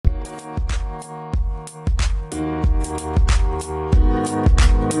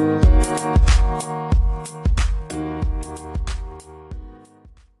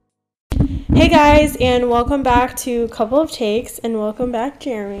guys, and welcome back to Couple of Takes, and welcome back,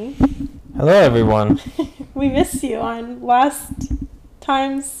 Jeremy. Hello, everyone. We missed you on last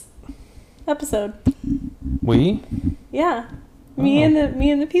time's episode. We? Yeah, me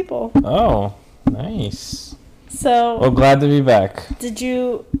and the people. Oh, nice. So, Well, glad to be back. did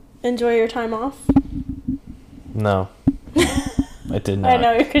you enjoy your time off? No, I did not. I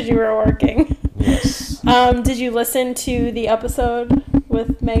know, because you were working. Yes. Did you listen to the episode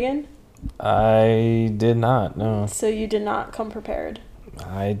with Megan? I did not, no. So you did not come prepared.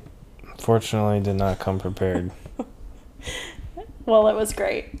 I fortunately did not come prepared. Well, it was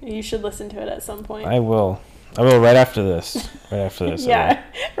great. You should listen to it at some point. I will right after this. Yeah,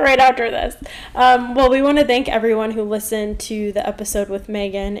 right after this. Well, we want to thank everyone who listened to the episode with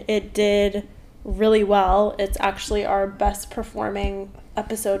Megan. It did really well. It's actually our best performing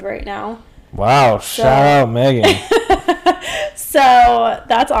episode right now. Wow, shout out Megan. So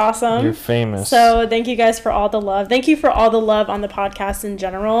that's awesome. You're famous. So thank you guys for all the love. Thank you for all the love on the podcast in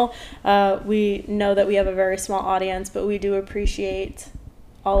general. We know that we have a very small audience, but we do appreciate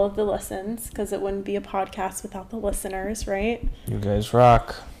all of the listens, because it wouldn't be a podcast without the listeners, right? You guys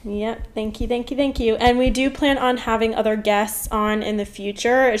rock. Yep. Thank you. And we do plan on having other guests on in the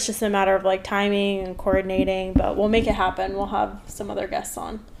future. It's just a matter of like timing and coordinating, but we'll make it happen. We'll have some other guests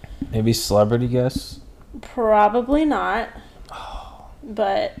on. Maybe celebrity guests? Probably not.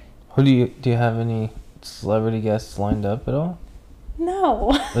 But Who do you have any celebrity guests lined up at all?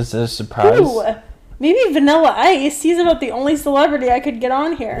 no. Was it a surprise? Who? Maybe Vanilla Ice. He's about the only celebrity I could get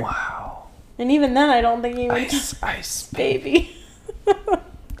on here. Wow. And even then, I don't think he would. Ice. Baby.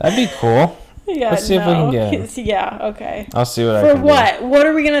 That'd be cool. Yeah, Let's see if we can get him. Yeah, okay. I'll see what I For can what? do. What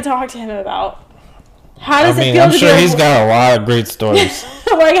are we going to talk to him about? How does it feel I'm to sure be he's got a lot of great stories.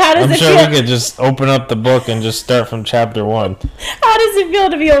 like, how does I'm it sure feel? we could just open up the book and just start from chapter 1. How does it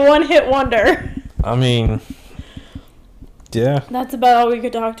feel to be a one-hit wonder? I mean, yeah. That's about all we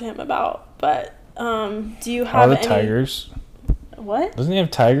could talk to him about. But do you All have the any... tigers. What? Doesn't he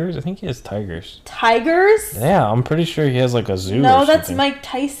have tigers? I think he has tigers. Tigers? Yeah, I'm pretty sure he has like a zoo. No, or that's something. Mike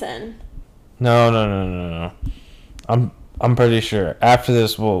Tyson. No. I'm pretty sure. After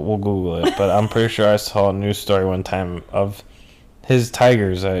this, we'll Google it. But I'm pretty sure I saw a news story one time of his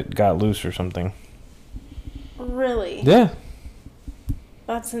tigers that got loose or something. Really? Yeah.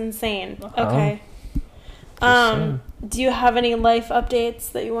 That's insane. Uh-huh. Okay. saying. Do you have any life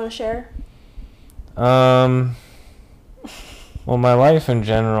updates that you want to share? Well, my life in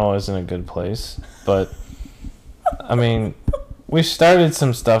general isn't a good place, but I mean, we started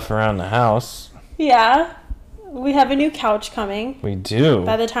some stuff around the house. Yeah. We have a new couch coming. We do.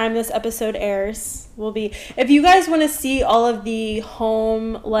 By the time this episode airs, will be... If you guys want to see all of the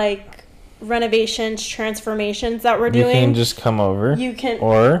home, like, renovations, transformations that we're You doing... can just come over. You can...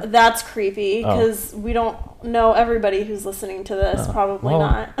 Or... That's creepy, Oh. because we don't know everybody who's listening to this. Probably well,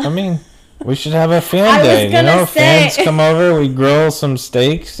 not. I mean, we should have a I fan was day. You gonna know, say- fans come over, we grill some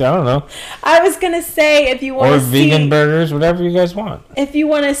steaks. I don't know. I was going to say, if you want Or to see... vegan burgers, whatever you guys want. If you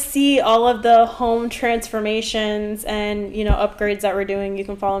want to see all of the home transformations and, upgrades that we're doing, you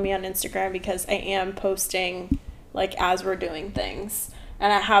can follow me on Instagram, because I am posting, like, as we're doing things.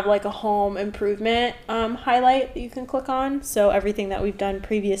 And I have, like, a home improvement highlight that you can click on. So everything that we've done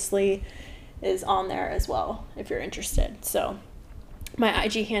previously is on there as well, if you're interested. So my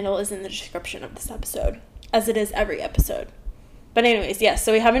IG handle is in the description of this episode, as it is every episode. But anyways, yes,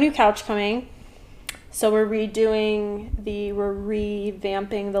 so we have a new couch coming. So we're revamping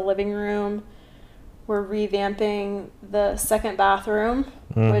the living room. We're revamping the second bathroom,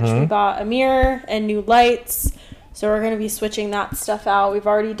 which we bought a mirror and new lights. So we're going to be switching that stuff out. We've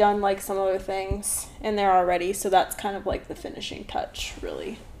already done like some other things in there already. So that's kind of like the finishing touch,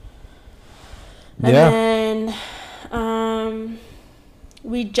 really. Yeah. And then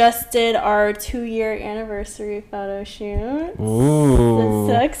we just did our 2-year anniversary photo shoot. Ooh.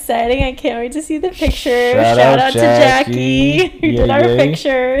 That's so exciting. I can't wait to see the pictures. Shout out to Jackie who Yay, did our yay.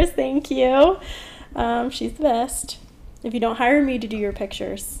 pictures. Thank you. She's the best. If you don't hire me to do your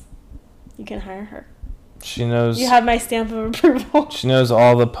pictures, you can hire her. She knows. You have my stamp of approval. She knows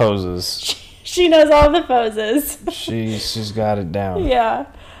all the poses. She knows all the poses. She's got it down. Yeah.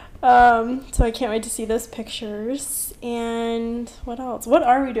 So I can't wait to see those pictures. And what else? What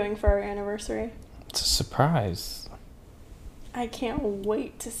are we doing for our anniversary? It's a surprise. I can't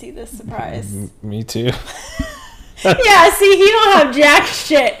wait to see this surprise. Me too. Yeah, see, he don't have jack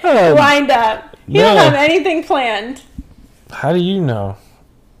shit lined up. He don't no. have anything planned. How do you know?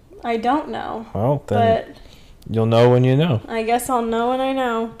 I don't know. Well, then But you'll know when you know. I guess I'll know when I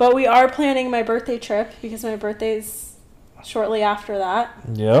know. But we are planning my birthday trip, because my birthday's shortly after that.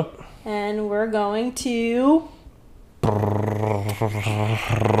 Yep. And we're going to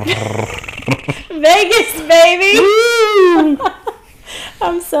Vegas, baby!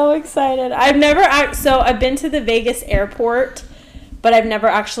 I'm so excited. I've been to the Vegas airport, but I've never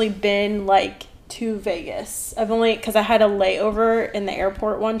actually been, like, to Vegas. Because I had a layover in the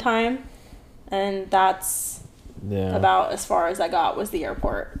airport one time, and that's about as far as I got was the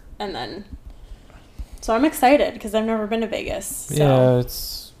airport. And then, so I'm excited because I've never been to Vegas. So. Yeah,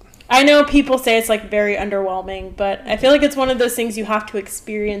 I know people say it's, like, very underwhelming, but I feel like it's one of those things you have to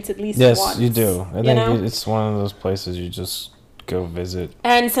experience at least once. Yes, you do. I think it's one of those places you just go visit.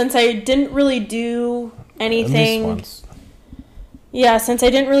 And since I didn't really do anything... At least once. Yeah, since I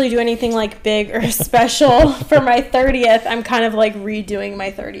didn't really do anything, like, big or special for my 30th, I'm kind of, like, redoing my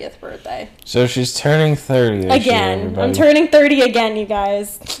 30th birthday. So she's turning 30 this again. year, I'm turning 30 again, you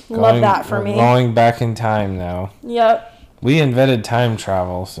guys. Love that for me. Going back in time now. Yep. We invented time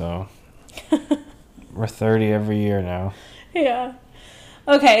travel, so we're 30 every year now. Yeah.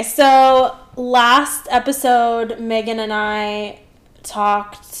 Okay, so last episode, Megan and I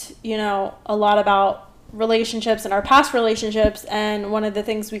talked, a lot about relationships and our past relationships, and one of the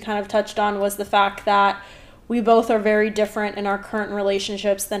things we kind of touched on was the fact that we both are very different in our current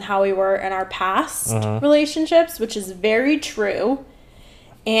relationships than how we were in our past relationships, which is very true.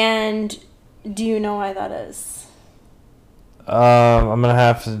 And do you know why that is? I'm gonna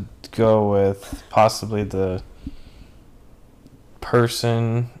have to go with possibly the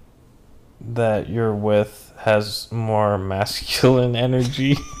person that you're with has more masculine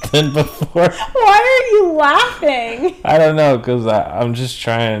energy than before. Why are you laughing? I don't know, because I'm just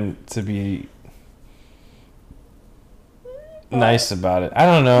trying to be nice about it. I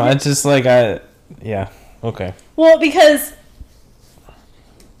don't know. I just yeah, okay. Well, because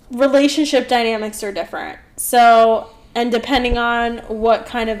relationship dynamics are different. So, and depending on what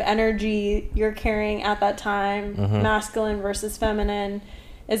kind of energy you're carrying at that time, masculine versus feminine,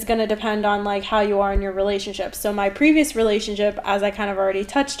 is going to depend on, like, how you are in your relationship. So my previous relationship, as I kind of already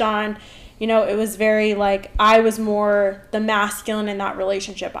touched on, it was very, like, I was more the masculine in that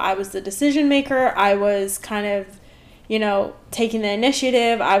relationship. I was the decision maker. I was kind of, taking the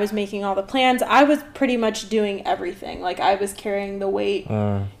initiative. I was making all the plans. I was pretty much doing everything. Like, I was carrying the weight,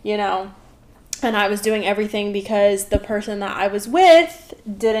 and I was doing everything because the person that I was with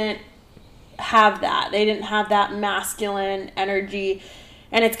didn't have that. They didn't have that masculine energy.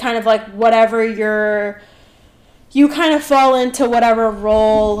 And it's kind of like whatever you kind of fall into whatever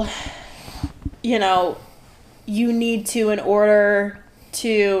role, you need to in order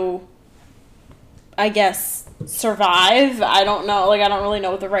to, I guess, survive. I don't know. Like, I don't really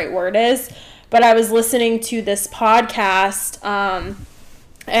know what the right word is. But I was listening to this podcast,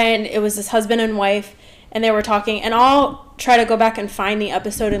 and it was this husband and wife, and they were talking, and I'll try to go back and find the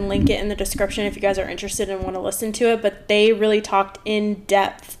episode and link it in the description if you guys are interested and want to listen to it, but they really talked in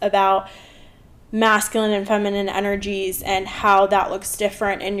depth about masculine and feminine energies and how that looks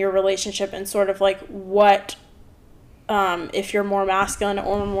different in your relationship, and sort of like what, if you're more masculine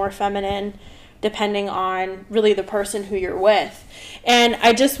or more feminine, depending on really the person who you're with. And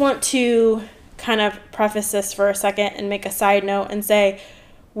I just want to kind of preface this for a second and make a side note and say,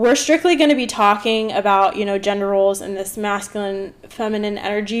 we're strictly going to be talking about, gender roles and this masculine, feminine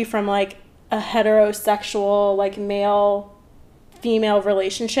energy from, like, a heterosexual, like, male-female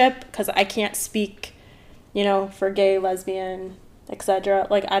relationship, because I can't speak, for gay, lesbian, etc.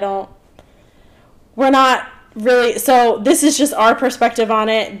 Like, we're not really, so this is just our perspective on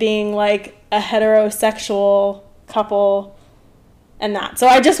it being, like, a heterosexual couple and that. So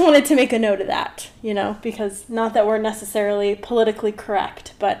I just wanted to make a note of that, because not that we're necessarily politically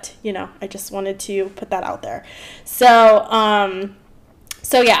correct, but, I just wanted to put that out there. So,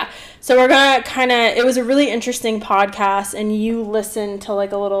 yeah. So we're going to it was a really interesting podcast, and you listened to,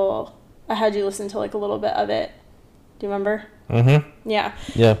 like, I had you listen to, like, a little bit of it. Do you remember? Mm-hmm. Yeah.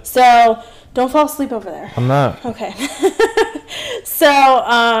 Yeah. So don't fall asleep over there. I'm not. Okay. So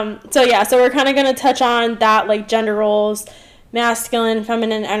yeah. So we're kind of going to touch on that, like, gender roles, masculine,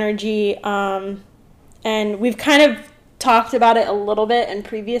 feminine energy, and we've kind of talked about it a little bit in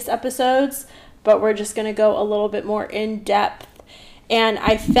previous episodes, but we're just going to go a little bit more in depth. And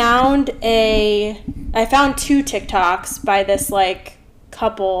I found two TikToks by this, like,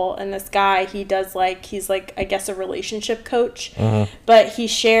 couple, and this guy, he's like, I guess, a relationship coach, but he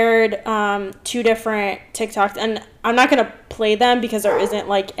shared two different TikToks, and I'm not going to play them because there isn't,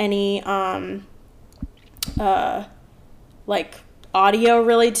 like, any like, audio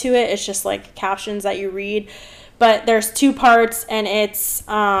really to it. It's just, like, captions that you read, but there's two parts, and it's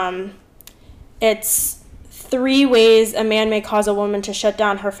 3 ways a man may cause a woman to shut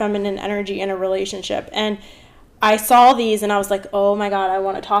down her feminine energy in a relationship. And I saw these and I was like, oh my God, I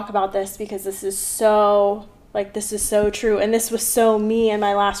want to talk about this because this is so true. And this was so me in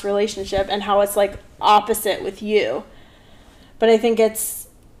my last relationship and how it's like opposite with you. But I think it's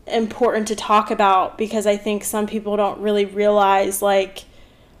important to talk about because I think some people don't really realize like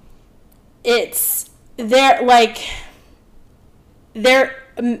it's they're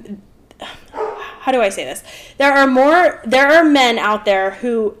how do I say this? There are men out there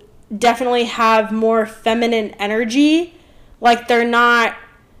who definitely have more feminine energy. Like they're not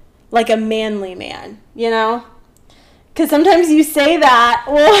like a manly man, you know? Because sometimes you say that,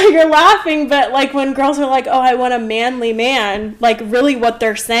 well, you're laughing, but like when girls are like, oh, I want a manly man, like really what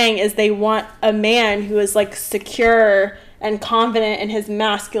they're saying is they want a man who is like secure and confident in his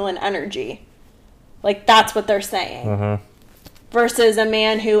masculine energy. Like that's what they're saying. Mm-hmm. Versus a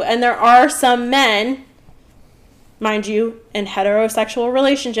man who, and there are some men, mind you, in heterosexual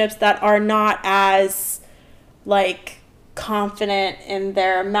relationships that are not as like confident in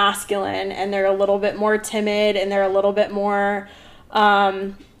their masculine, and they're a little bit more timid, and they're a little bit more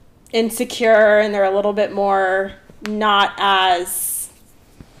insecure, and they're a little bit more not as,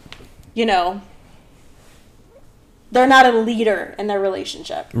 you know, they're not a leader in their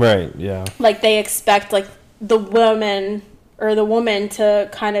relationship. Right, yeah. Like they expect like the woman or the woman to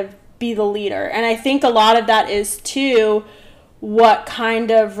kind of be the leader. And I think a lot of that is too what kind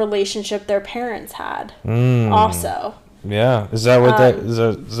of relationship their parents had also. Yeah. Is that what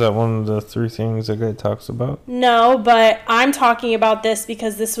is that one of the 3 things that guy talks about? No, but I'm talking about this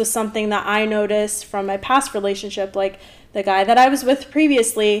because this was something that I noticed from my past relationship. Like the guy that I was with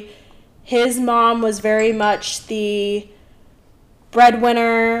previously, his mom was very much the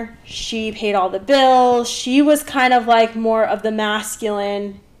breadwinner. She paid all the bills. She was kind of like more of the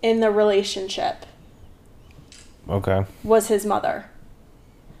masculine in the relationship. Okay. Was his mother.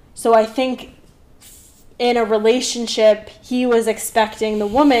 So I think in a relationship, he was expecting the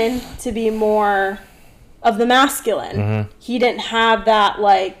woman to be more of the masculine. Mm-hmm. He didn't have that,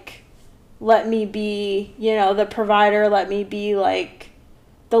 like, let me be, you know, the provider, let me be, like,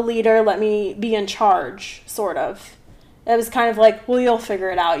 the leader, let me be in charge, sort of. It was kind of like, well, you'll figure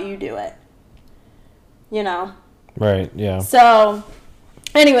it out, you do it. You know? Right, yeah. So,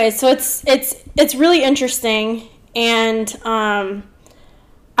 anyway, so it's really interesting, and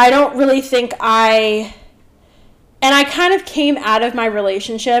I don't really think I kind of came out of my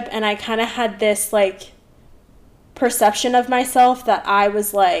relationship, and I kind of had this, like, perception of myself that I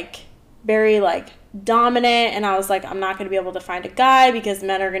was, like, very, like, dominant, and I was like, I'm not going to be able to find a guy because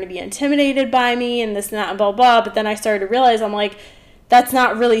men are going to be intimidated by me and this and that and blah, blah. But then I started to realize, I'm like, that's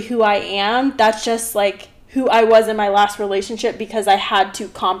not really who I am. That's just, like, who I was in my last relationship because I had to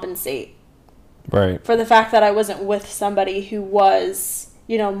compensate. Right. For the fact that I wasn't with somebody who was,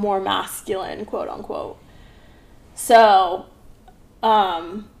 you know, more masculine, quote unquote. So,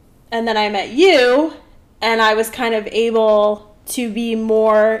 and then I met you, and I was kind of able to be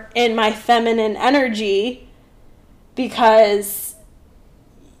more in my feminine energy because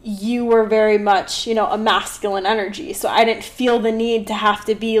you were very much, you know, a masculine energy. So I didn't feel the need to have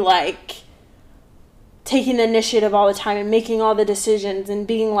to be, like, taking the initiative all the time and making all the decisions and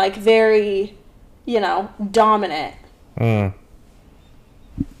being, like, very, you know, dominant. Mm.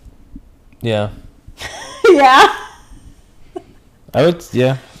 Yeah. Yeah.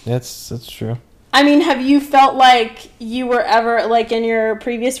 Yeah, that's true. I mean, have you felt like you were ever, like, in your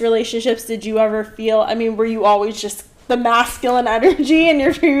previous relationships, did you ever feel, I mean, were you always just the masculine energy in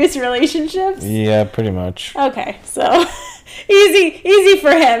your previous relationships? Yeah, pretty much. Okay, so easy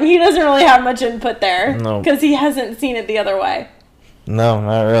for him. He doesn't really have much input there. No. Because he hasn't seen it the other way. No,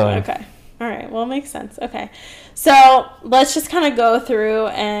 not really. Okay. All right, well, it makes sense. Okay. So let's just kind of go through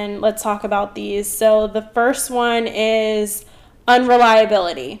and let's talk about these. So the first one is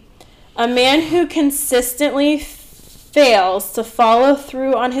unreliability. A man who consistently fails to follow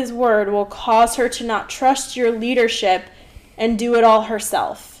through on his word will cause her to not trust your leadership and do it all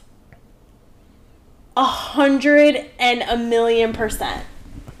herself. 100,000,000%.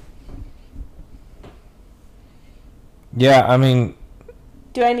 Yeah, I mean...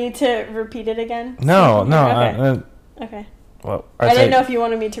 Do I need to repeat it again? No. Okay. Okay. Well, I didn't know if you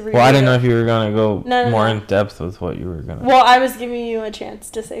wanted me to repeat it. Well, I didn't know if you were going to go more in depth with what you were going to... Well, I was giving you a chance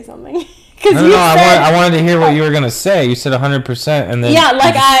to say something. I wanted to hear what you were going to say. You said 100%, and then... Yeah,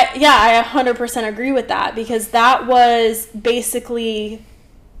 like, I 100% agree with that, because that was basically,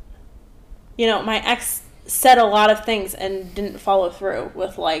 you know, my ex said a lot of things and didn't follow through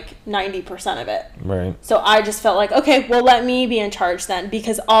with, like, 90% of it. Right. So I just felt like, okay, well, let me be in charge then,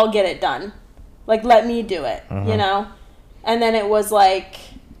 because I'll get it done. Like, let me do it, you know? And then it was like...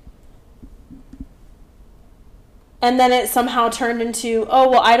 And then it somehow turned into, oh,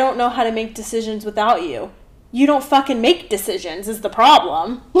 well, I don't know how to make decisions without you. You don't fucking make decisions is the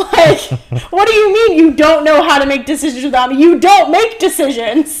problem. Like, what do you mean you don't know how to make decisions without me? You don't make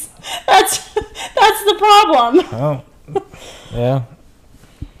decisions. That's the problem. Oh, yeah.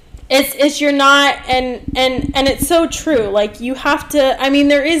 It's you're not, and it's so true. Like, you have to, I mean,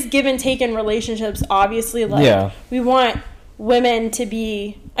 there is give and take in relationships, obviously. Like, we want women to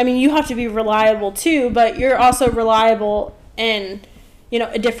be, I mean, you have to be reliable too, but you're also reliable in, you know,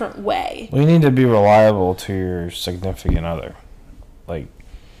 a different way. You need to be reliable to your significant other. Like,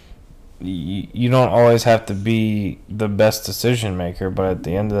 you don't always have to be the best decision maker, but at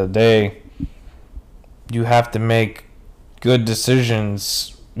the end of the day, you have to make good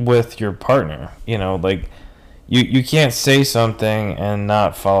decisions with your partner. You know, like, you can't say something and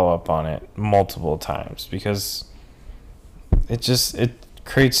not follow up on it multiple times, because it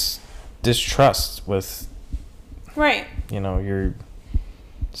creates distrust with, right, you know, your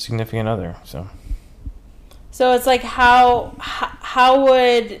significant other. So it's like, how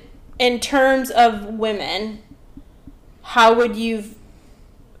would, in terms of women, what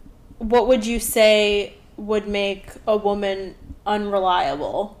would you say would make a woman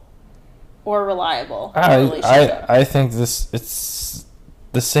unreliable or reliable in a relationship? I think it's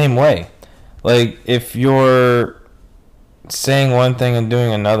the same way. Like, if you're saying one thing and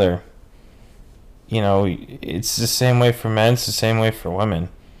doing another, you know, it's the same way for men, it's the same way for women.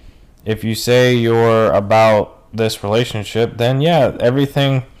 If you say you're about this relationship, then yeah,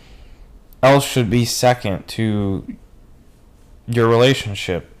 everything else should be second to your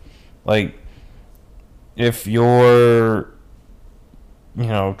relationship. Like, if you're, you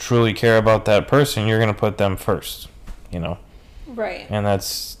know, truly care about that person, you're going to put them first, you know. Right. And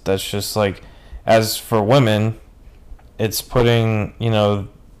that's just like, as for women, it's putting, you know,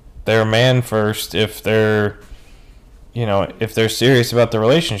 their man first. If they're, you know, if they're serious about the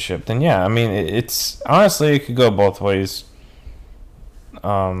relationship, then yeah, I mean, it's honestly, it could go both ways.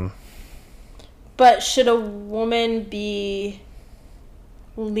 But should a woman be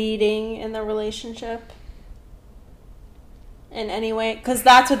leading in the relationship in any way? Because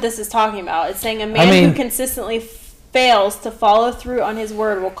that's what this is talking about. It's saying a man who consistently fails to follow through on his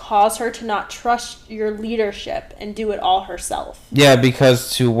word will cause her to not trust your leadership and do it all herself. Yeah,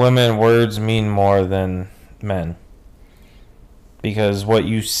 because to women, words mean more than men. Because what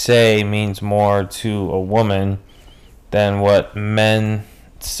you say means more to a woman than what men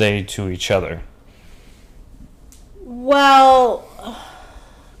say to each other. Well,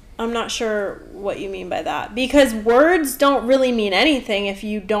 I'm not sure what you mean by that. Because words don't really mean anything if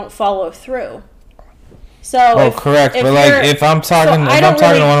you don't follow through. So correct. But like, if I'm talking to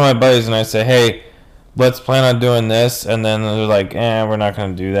one of my buddies and I say, hey, let's plan on doing this, and then they're like, we're not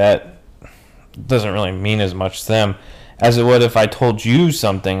going to do that, it doesn't really mean as much to them as it would if I told you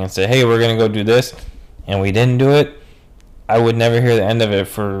something and said, hey, we're going to go do this, and we didn't do it. I would never hear the end of it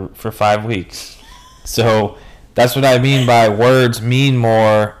for 5 weeks. So that's what I mean by words mean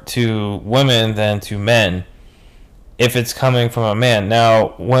more to women than to men if it's coming from a man.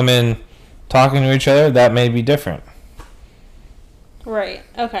 Now, women talking to each other, that may be different. Right.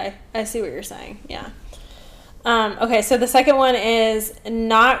 Okay. I see what you're saying. Yeah. Okay, so the second one is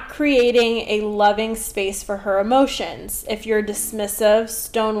not creating a loving space for her emotions. If you're dismissive,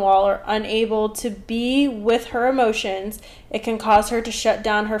 stonewall, or unable to be with her emotions, it can cause her to shut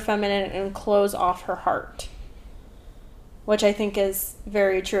down her feminine and close off her heart. Which I think is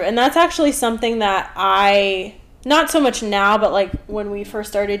very true. And that's actually something that not so much now, but like when we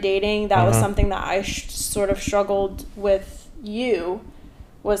first started dating, that was something that I sort of struggled with you,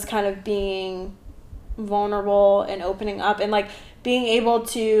 was kind of being vulnerable and opening up and like being able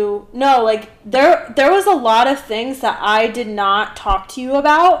to know, like, there was a lot of things that I did not talk to you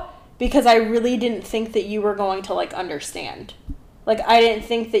about because I really didn't think that you were going to like understand. Like, I didn't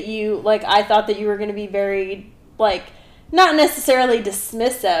think that you, like, I thought that you were going to be very, like, not necessarily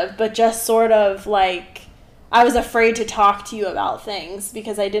dismissive, but just sort of like, I was afraid to talk to you about things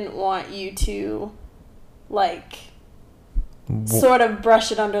because I didn't want you to, like, sort of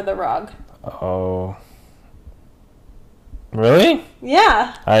brush it under the rug. Oh. Really?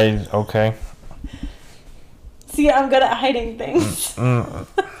 Yeah. Okay. See, I'm good at hiding things.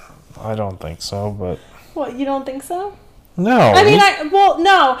 I don't think so, but... What, you don't think so? No. I mean,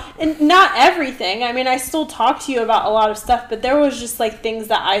 no, and not everything. I mean, I still talk to you about a lot of stuff, but there was just, like, things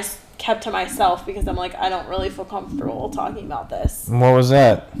that I kept to myself because I'm like, I don't really feel comfortable talking about this. What was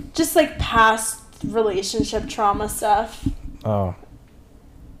that? Just, like, past relationship trauma stuff. Oh.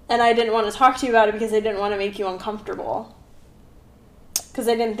 And I didn't want to talk to you about it because I didn't want to make you uncomfortable. Because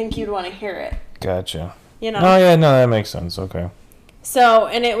I didn't think you'd want to hear it. Gotcha. You know? Oh, yeah, no, that makes sense. Okay. So,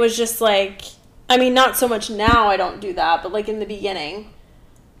 and it was just like, I mean, not so much now I don't do that, but like in the beginning,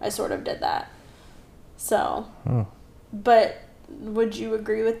 I sort of did that. So, but would you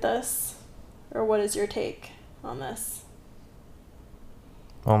agree with this? Or what is your take on this?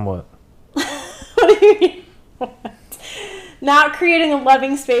 On what? What do you mean? What? Not creating a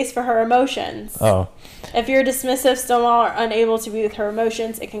loving space for her emotions. Oh. If you're dismissive, stonewall, or unable to be with her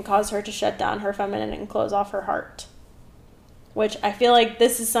emotions, it can cause her to shut down her feminine and close off her heart. Which I feel like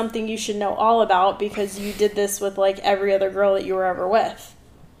this is something you should know all about because you did this with like every other girl that you were ever with.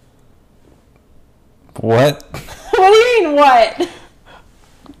 What? What do you mean, what?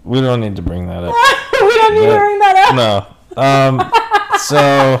 We don't need to bring that up. We don't need to bring that up? No.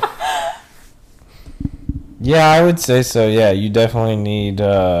 So... Yeah, I would say so. Yeah, you definitely need...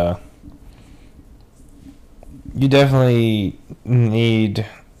 You definitely need...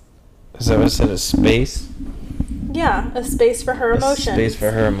 Is that what I said? A space? Yeah, a space for her emotions. A space for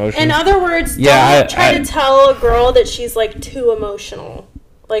her emotions. In other words, yeah, don't try to tell a girl that she's like too emotional.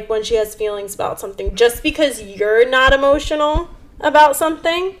 Like when she has feelings about something. Just because you're not emotional about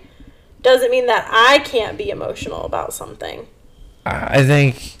something doesn't mean that I can't be emotional about something. I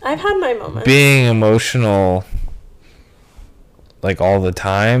think I've had my moments. Being emotional like all the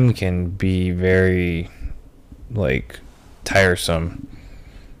time can be very like tiresome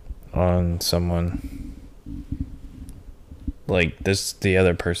on someone. Like the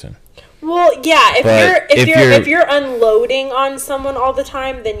other person. Well, yeah, if you're unloading on someone all the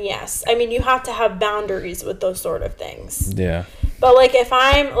time, then yes. I mean, you have to have boundaries with those sort of things. Yeah. But like if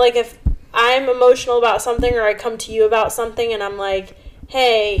I'm emotional about something or I come to you about something and I'm like,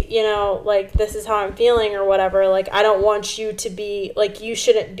 hey, you know, like this is how I'm feeling or whatever, like I don't want you to be like, you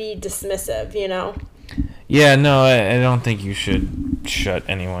shouldn't be dismissive, you know? Yeah, no, I don't think you should shut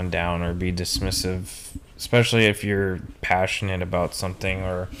anyone down or be dismissive, especially if you're passionate about something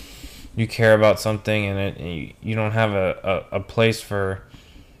or you care about something and you don't have a place for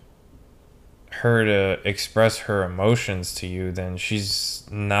her to express her emotions to you, then she's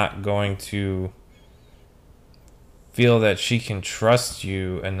not going to feel that she can trust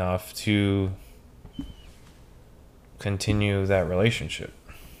you enough to continue that relationship.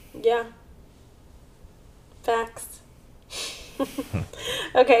 Yeah. Facts.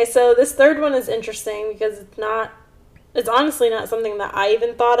 Okay, so this third one is interesting because it's honestly not something that I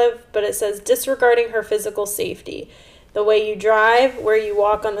even thought of, but it says disregarding her physical safety. The way you drive, where you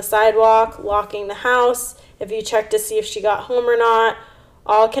walk on the sidewalk, locking the house, if you check to see if she got home or not,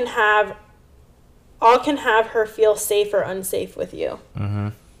 all can have her feel safe or unsafe with you. Mm-hmm.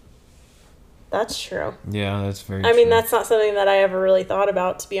 That's true. Yeah, that's very true. I mean, that's not something that I ever really thought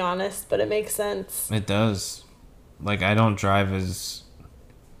about, to be honest, but it makes sense. It does. Like, I don't drive as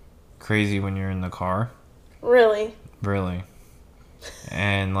crazy when you're in the car. Really? Really.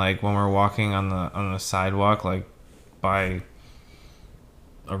 And, like, when we're walking on the sidewalk, like, by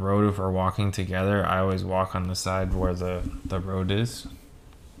a road, if we're walking together, I always walk on the side where the road is.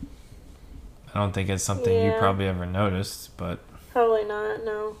 I don't think it's something you probably ever noticed, but... Probably not,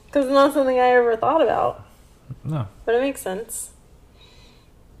 no. Because it's not something I ever thought about. No. But it makes sense.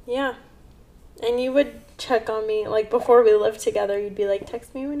 Yeah. And you would check on me, like, before we lived together, you'd be like,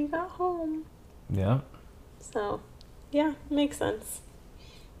 text me when you got home. Yeah. So, yeah, makes sense.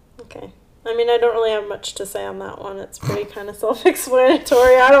 Okay. I mean, I don't really have much to say on that one. It's pretty kind of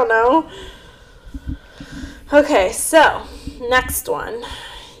self-explanatory. I don't know. Okay, so, next one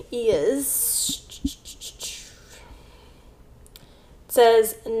is... It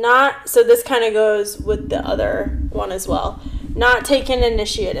says, not... So this kind of goes with the other one as well. Not taking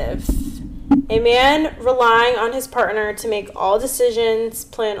initiative. A man relying on his partner to make all decisions,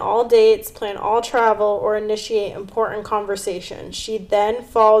 plan all dates, plan all travel, or initiate important conversation. She then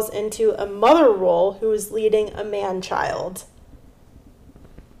falls into a mother role who is leading a man-child.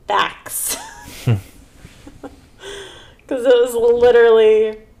 Facts. Because it was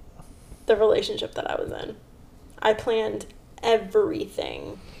literally the relationship that I was in. I planned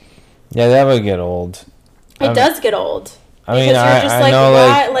everything. Yeah, that would get old. It does get old. I mean, because you're just I like, know,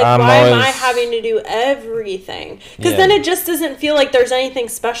 why am I having to do everything? Because then it just doesn't feel like there's anything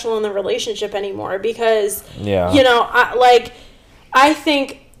special in the relationship anymore. Because, you know, I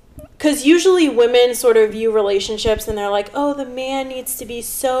think because usually women sort of view relationships and they're like, oh, the man needs to be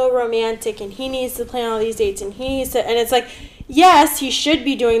so romantic and he needs to plan all these dates and he needs to, and it's like, yes, he should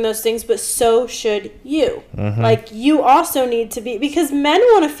be doing those things, but so should you. Like, you also need to be, because men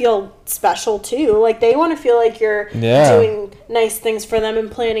want to feel special too. Like, they want to feel like you're doing nice things for them and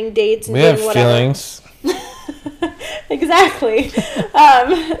planning dates and doing whatever. Feelings. Exactly.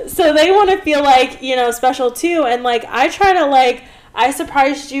 So they want to feel like, you know, special too. And like, I try to, like, I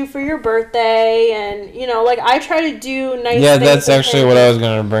surprised you for your birthday, and you know, like, I try to do nice things. Yeah, that's actually what I was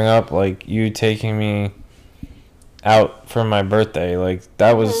gonna bring up. Like, you taking me out for my birthday, like,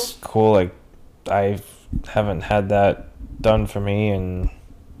 that was cool. Like, I haven't had that done for me, and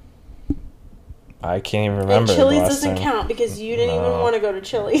I can't even remember. And Chili's doesn't count because you didn't even want to go to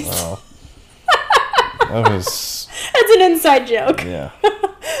Chili's. No. That was. That's an inside joke. Yeah.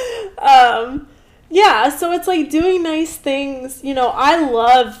 Yeah, so it's like doing nice things. You know, I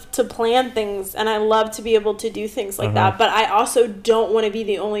love to plan things and I love to be able to do things like that, but I also don't want to be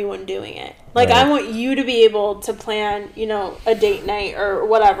the only one doing it. Like, I want you to be able to plan, you know, a date night or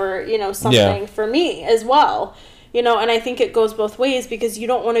whatever, you know, something for me as well. You know, and I think it goes both ways because you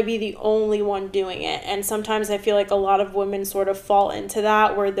don't want to be the only one doing it. And sometimes I feel like a lot of women sort of fall into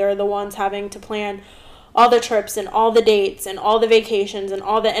that where they're the ones having to plan all the trips and all the dates and all the vacations and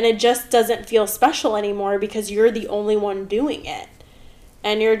all that, and it just doesn't feel special anymore because you're the only one doing it.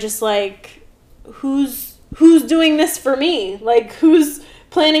 And you're just like, who's doing this for me? Like, who's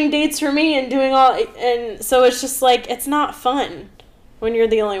planning dates for me and doing all, and so it's just like, it's not fun when you're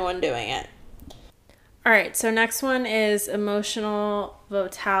the only one doing it. All right, so next one is emotional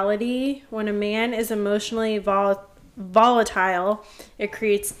volatility. When a man is emotionally volatile, it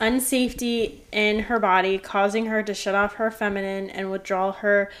creates unsafety in her body, causing her to shut off her feminine and withdraw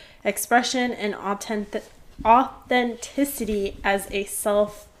her expression and authenticity as a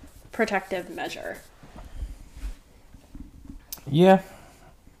self-protective measure. Yeah,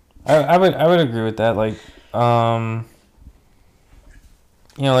 I would agree with that. Like, you know,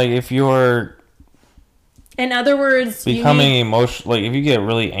 like, if you're, in other words, becoming emotional, like, if you get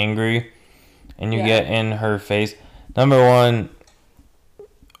really angry and you get in her face. Number one,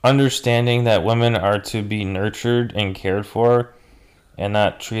 understanding that women are to be nurtured and cared for and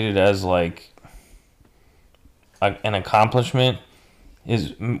not treated as, like, an accomplishment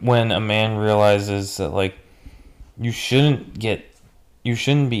is when a man realizes that, like, you shouldn't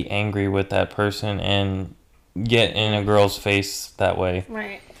be angry with that person and get in a girl's face that way.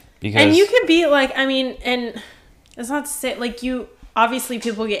 Right. Because, and you could be, like, I mean, and it's not to say, like, obviously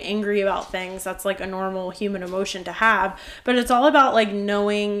people get angry about things. That's like a normal human emotion to have. But it's all about, like,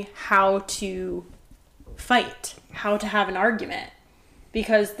 knowing how to fight, how to have an argument.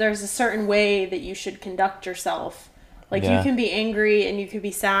 Because there's a certain way that you should conduct yourself. Like, you can be angry and you could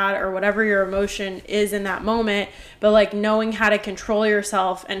be sad or whatever your emotion is in that moment. But, like, knowing how to control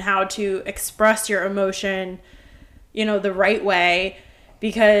yourself and how to express your emotion, you know, the right way.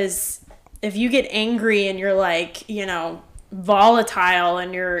 Because if you get angry and you're, like, you know, volatile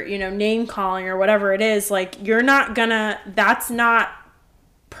and you're, you know, name calling or whatever it is, like, that's not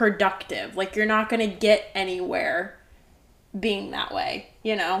productive. Like, you're not gonna get anywhere being that way,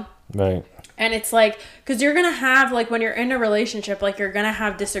 you know? Right. And it's like, because you're gonna have, like, when you're in a relationship, like, you're gonna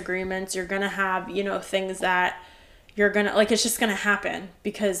have disagreements, you're gonna have, you know, things that you're gonna, like, it's just gonna happen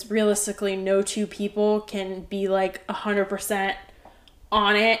because realistically no two people can be, like, 100%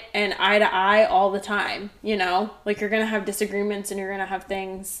 on it and eye to eye all the time, you know? Like, you're gonna have disagreements and you're gonna have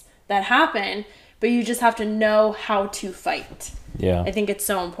things that happen, but you just have to know how to fight. Yeah. I think it's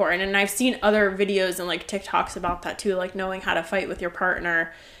so important. And I've seen other videos and, like, TikToks about that too, like, knowing how to fight with your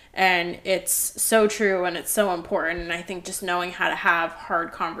partner. And it's so true and it's so important. And I think just knowing how to have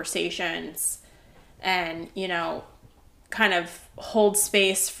hard conversations and, you know, kind of hold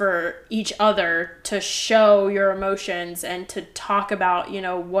space for each other to show your emotions and to talk about, you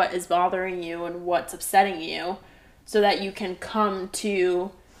know, what is bothering you and what's upsetting you so that you can come to,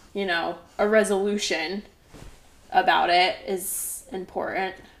 you know, a resolution about it is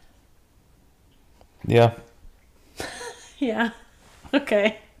important. Yeah. Yeah.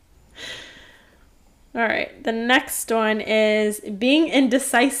 Okay. All right. The next one is being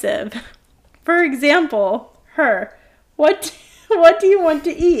indecisive. For example, her. What do you want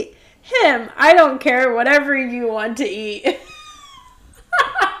to eat? Him. I don't care. Whatever you want to eat.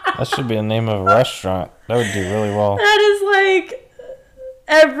 That should be a name of a restaurant. That would do really well. That is like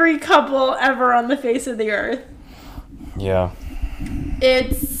every couple ever on the face of the earth. Yeah.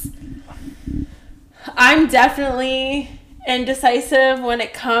 I'm definitely indecisive when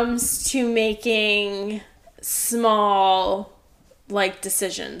it comes to making small, like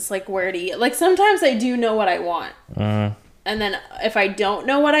decisions, like where to eat. Like sometimes I do know what I want. Mm. And then if I don't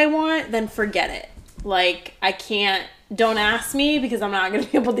know what I want, then forget it. Like don't ask me because I'm not going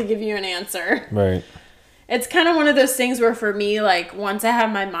to be able to give you an answer. Right. It's kind of one of those things where for me, like once I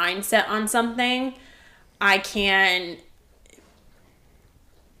have my mind set on something, I can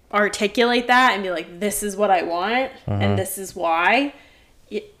articulate that and be like, this is what I want and this is why.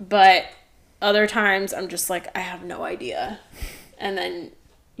 But other times I'm just like, I have no idea. And then,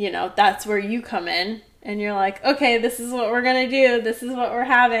 that's where you come in and you're like, okay, this is what we're going to do. This is what we're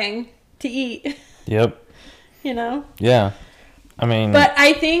having to eat. Yep. Yeah. I mean. But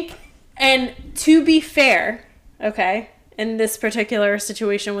I think, and to be fair, okay, in this particular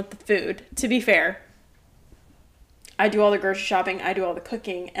situation with the food, to be fair, I do all the grocery shopping, I do all the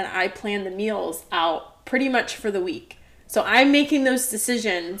cooking, and I plan the meals out pretty much for the week. So I'm making those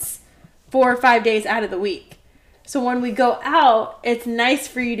decisions 4 or 5 days out of the week. So when we go out, it's nice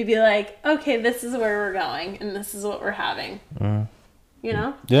for you to be like, okay, this is where we're going, and this is what we're having.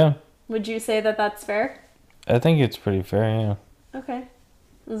 Yeah. Would you say that that's fair? I think it's pretty fair, yeah. Okay.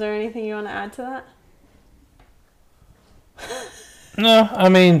 Is there anything you want to add to that? No, I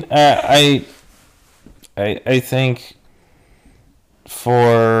mean, I think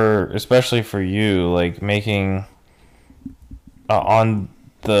especially for you, like making on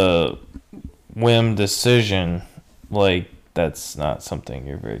the whim decision, like that's not something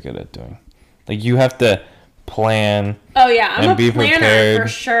you're very good at doing. Like you have to plan. Oh yeah, I'm and a be planner prepared. for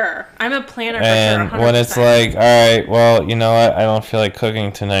sure. I'm a planner for And sure. 100%. when it's like, all right, well, you know what? I don't feel like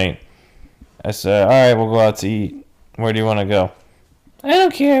cooking tonight. I said, all right, we'll go out to eat. Where do you want to go? I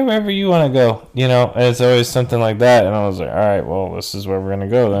don't care, wherever you want to go. And it's always something like that. And I was like, all right, well, this is where we're going to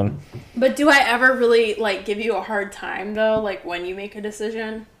go then. But do I ever really give you a hard time though, like when you make a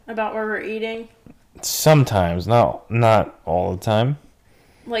decision about where we're eating? Sometimes, not all the time.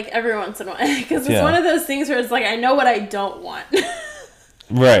 Like every once in a while, because it's one of those things where it's like I know what I don't want.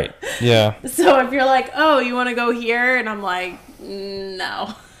 Right. Yeah. So if you're like, oh, you want to go here, and I'm like,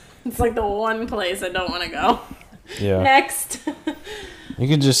 no, it's like the one place I don't want to go. Yeah. Next. You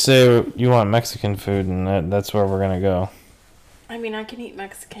could just say you want Mexican food, and that's where we're gonna go. I mean, I can eat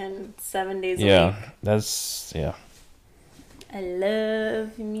Mexican 7 days a week. Yeah. I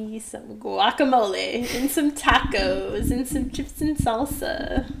love me some guacamole and some tacos and some chips and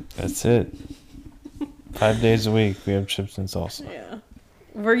salsa. That's it. 5 days a week we have chips and salsa. Yeah.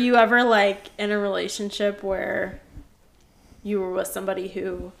 Were you ever in a relationship where you were with somebody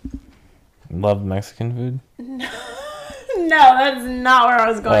who Love Mexican food? No, that's not where I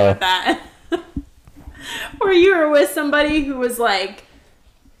was going with that. Where you were with somebody who was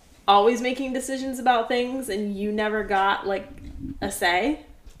always making decisions about things and you never got a say?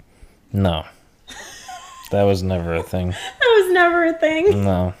 No. That was never a thing. That was never a thing?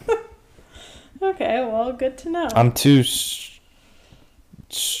 No. Okay, well, good to know. I'm too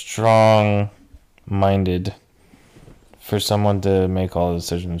strong-minded for someone to make all the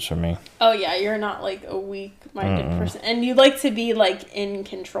decisions for me. Oh, yeah, you're not a weak-minded person. And you like to be in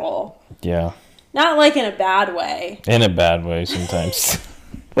control. Yeah. Not in a bad way. In a bad way sometimes.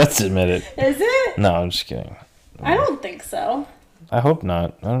 Let's admit it. Is it? No, I'm just kidding. I don't think so. I hope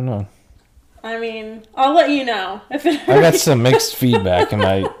not. I don't know. I mean, I'll let you know if it I got some mixed feedback in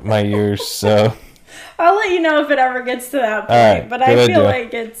my ears, so I'll let you know if it ever gets to that point. All right, but I feel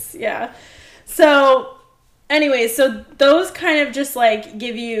like it's So anyway, so those kind of just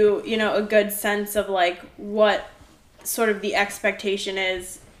give you, a good sense of what sort of the expectation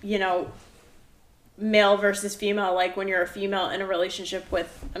is, male versus female, when you're a female in a relationship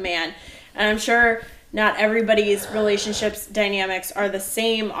with a man. And I'm sure not everybody's relationships dynamics are the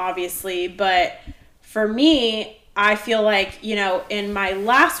same, obviously, but for me, I feel in my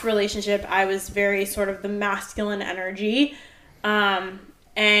last relationship, I was very sort of the masculine energy, and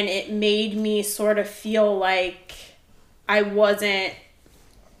it made me sort of feel like I wasn't,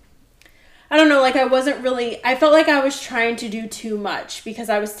 I don't know, I wasn't really, I felt like I was trying to do too much because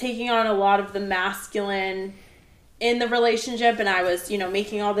I was taking on a lot of the masculine in the relationship and I was,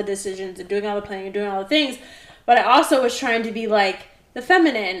 making all the decisions and doing all the planning and doing all the things. But I also was trying to be the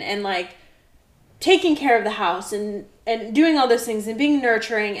feminine and taking care of the house and doing all those things and being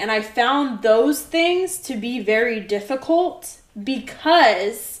nurturing. And I found those things to be very difficult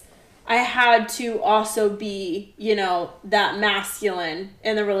because I had to also be, that masculine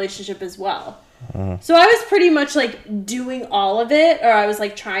in the relationship as well. So I was pretty much doing all of it, or I was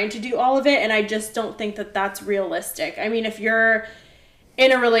trying to do all of it, and I just don't think that that's realistic. I mean, if you're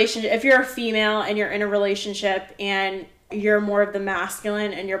in a relationship, if you're a female and you're in a relationship and you're more of the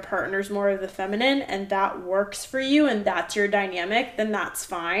masculine and your partner's more of the feminine, and that works for you and that's your dynamic, then that's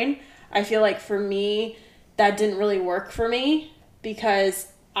fine. I feel like for me, that didn't really work for me because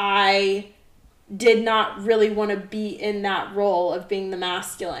I did not really want to be in that role of being the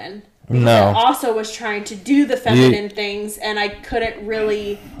masqueline. No. I also was trying to do the feminine things, and I couldn't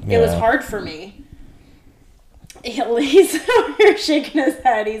really, it was hard for me. He's over here shaking his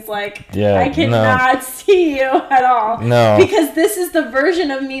head. He's like, I cannot see you at all. No. Because this is the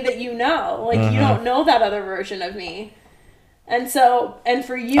version of me that you know. Like, you don't know that other version of me. And so, and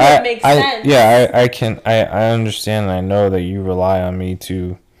for you, it makes sense. Yeah, I understand, and I know that you rely on me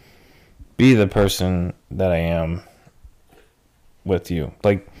to be the person that I am with you.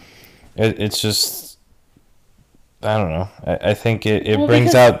 Like, it's just, I don't know. I think it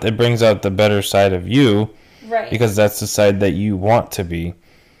brings out the better side of you. Right. Because that's the side that you want to be.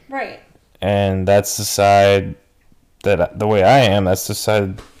 Right. And that's the side that, the way I am, that's the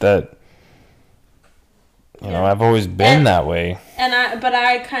side that, you know, I've always been that way. But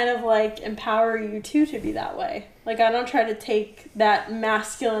I kind of, like, empower you, too, to be that way. Like, I don't try to take that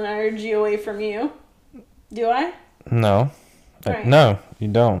masculine energy away from you. Do I? No. Right. No, you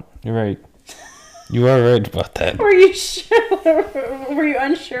don't. You're right. You are right about that. Were you sure? Were you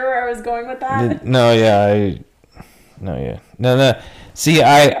unsure where I was going with that? No, yeah, No. See,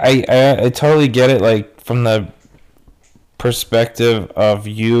 I totally get it, like, from the perspective of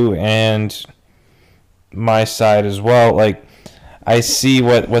you and my side as well. Like, I see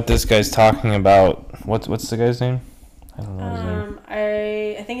what this guy's talking about. What's the guy's name? I don't know his name.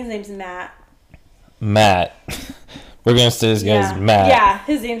 I think his name's Matt. Matt. We're gonna say this guy's Matt. Yeah,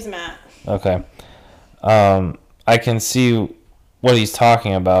 his name's Matt. Okay. I can see what he's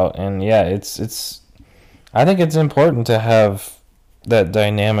talking about, and yeah, it's I think it's important to have that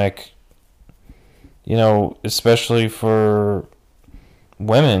dynamic, you know, especially for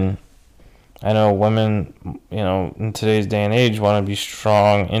women. I know women, you know, in today's day and age want to be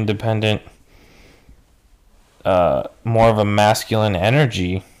strong, independent, more of a masculine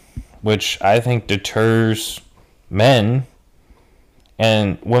energy, which I think deters men.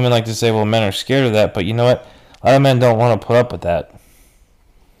 And women like to say, well, men are scared of that. But you know what? A lot of men don't want to put up with that.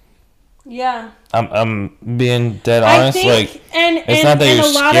 Yeah. I'm being dead honest. It's not that you're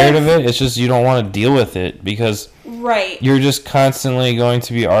scared of it. It's just you don't want to deal with it because you're just constantly going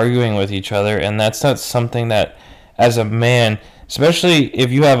to be arguing with each other. And that's not something that, as a man, especially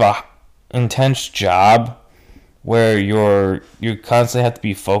if you have a intense job where you constantly have to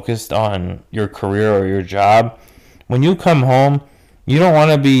be focused on your career or your job, when you come home, you don't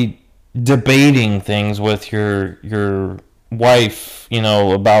want to be debating things with your wife, you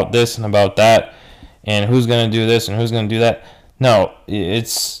know, about this and about that, and who's going to do this and who's going to do that. No,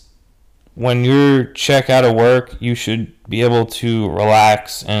 it's when you check out of work, you should be able to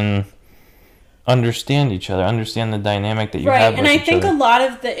relax and understand each other, understand the dynamic that you have with each other. Right, and I think a lot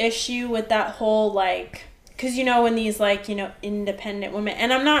of the issue with that whole, like, because, you know, when these, like, you know, independent women,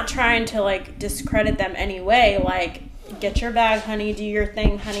 and I'm not trying to, like, discredit them anyway, like, get your bag, honey, do your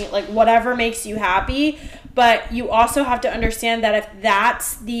thing, honey, like, whatever makes you happy. But you also have to understand that if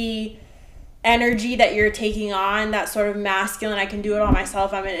that's the energy that you're taking on, that sort of masculine, I can do it all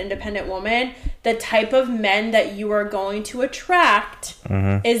myself, I'm an independent woman, the type of men that you are going to attract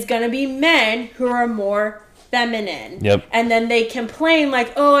is going to be men who are more feminine. Yep. And then they complain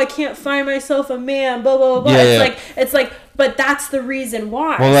like, oh, I can't find myself a man, blah, blah, blah. It's like, but that's the reason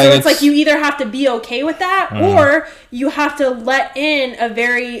why. Well, like, so it's like you either have to be okay with that or you have to let in a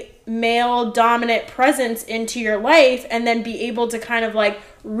very male dominant presence into your life and then be able to kind of like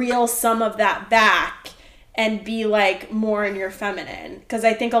reel some of that back and be like more in your feminine. Because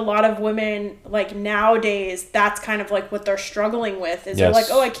I think a lot of women like nowadays, that's kind of like what they're struggling with is they're like,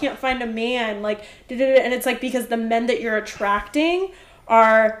 oh, I can't find a man, like, and it's like because the men that you're attracting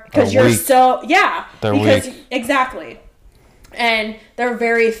are because you're weak. They're because weak. Exactly. And they're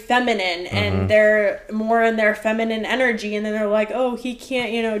very feminine and they're more in their feminine energy, and then they're like, oh, he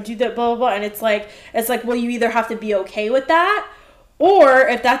can't, you know, do that, blah, blah, blah. And it's like, well, you either have to be okay with that, or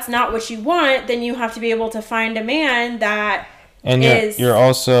if that's not what you want, then you have to be able to find a man that you're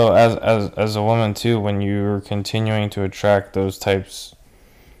also, as a woman too, when you're continuing to attract those types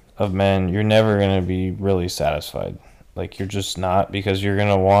of men, you're never going to be really satisfied. Like, you're just not, because you're going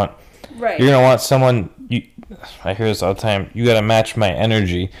to want... Right. You're gonna want someone. I hear this all the time. You gotta match my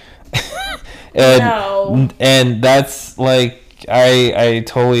energy, and that's like I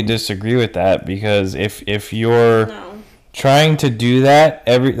totally disagree with that, because if you're trying to do that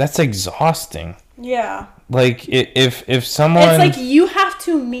that's exhausting. Yeah. Like if someone, it's like you have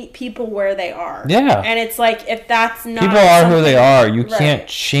to meet people where they are. Yeah. And it's like, if that's not people are who they are. You right. can't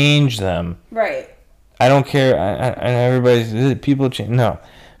change them. Right. I don't care. And everybody's people change. No,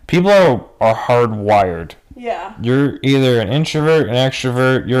 people are hardwired. Yeah. You're either an introvert, an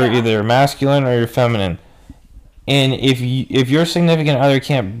extrovert. You're either masculine or you're feminine. And if your significant other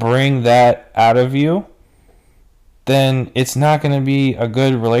can't bring that out of you, then it's not going to be a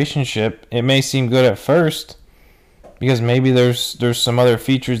good relationship. It may seem good at first because maybe there's some other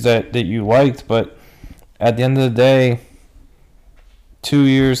features that you liked, but at the end of the day, 2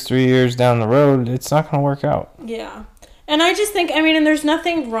 years, 3 years down the road, it's not going to work out. Yeah. And I just think, and there's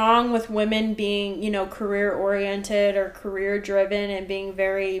nothing wrong with women being, career oriented or career driven and being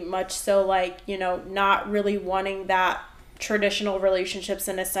very much so like, not really wanting that traditional relationships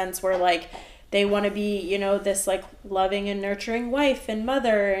in a sense where like they want to be, this like loving and nurturing wife and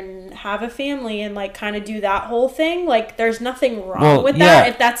mother and have a family and like kind of do that whole thing. Like there's nothing wrong with that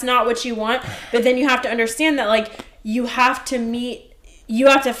if that's not what you want. But then you have to understand that like you have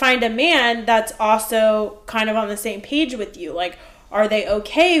to find a man that's also kind of on the same page with you. Like, are they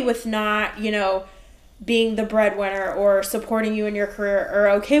okay with not, being the breadwinner or supporting you in your career, or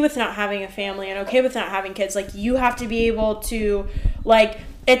okay with not having a family and okay with not having kids? Like, you have to be able to, like,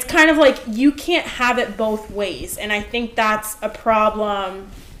 it's kind of like you can't have it both ways. And I think that's a problem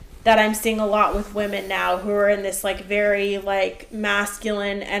that I'm seeing a lot with women now who are in this, like, very, like,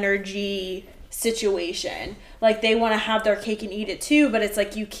 masculine energy situation. Like they want to have their cake and eat it too, but it's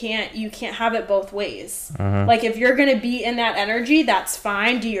like you can't have it both ways. Mm-hmm. Like if you're going to be in that energy, that's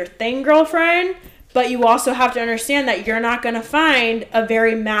fine. Do your thing, girlfriend. But you also have to understand that you're not going to find a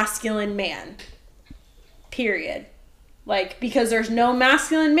very masculine man. Period. Like because there's no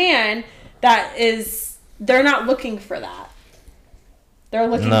masculine man they're not looking for that. They're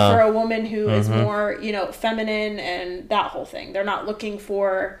looking for a woman who is more, feminine and that whole thing. They're not looking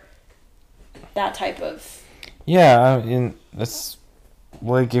for that type of... Yeah, I mean, it's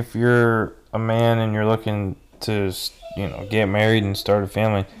like if you're a man and you're looking to, get married and start a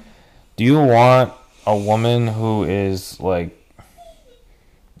family, do you want a woman who is, like,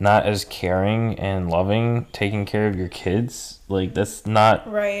 not as caring and loving, taking care of your kids? Like, that's not...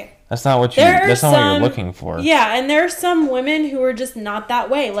 Right. That's not what you're looking for. Yeah, and there are some women who are just not that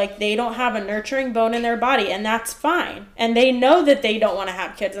way. Like, they don't have a nurturing bone in their body, and that's fine. And they know that they don't want to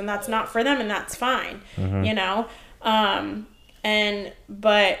have kids, and that's not for them, and that's fine. Mm-hmm.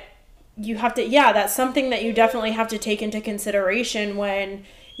 But you have to, that's something that you definitely have to take into consideration when,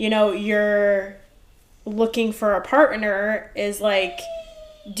 you're looking for a partner is like,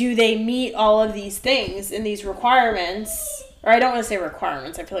 do they meet all of these things and these requirements? Or I don't want to say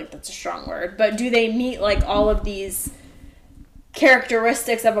requirements. I feel like that's a strong word. But do they meet, like, all of these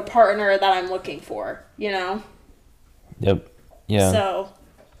characteristics of a partner that I'm looking for, Yep. Yeah. So,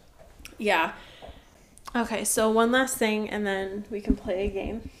 yeah. Okay, so one last thing, and then we can play a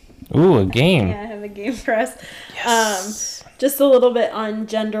game. Ooh, a game. Yeah, I have a game for us. Yes. Just a little bit on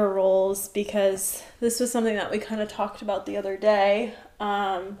gender roles, because this was something that we kind of talked about the other day,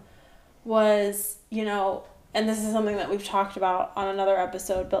 was, and this is something that we've talked about on another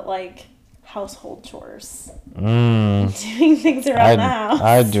episode, but like household chores. Doing things around the house.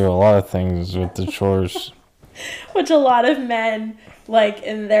 I do a lot of things with the chores. Which a lot of men, like,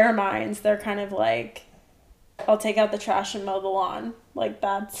 in their minds, they're kind of like, I'll take out the trash and mow the lawn. Like,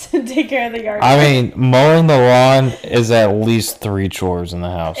 that's take care of the yard. I mean, mowing the lawn is at least 3 chores in the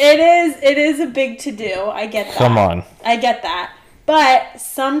house. It is a big to-do. I get that. Come on. I get that. But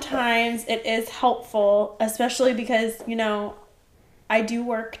sometimes it is helpful, especially because, I do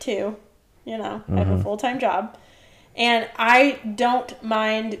work too. I have a full-time job. And I don't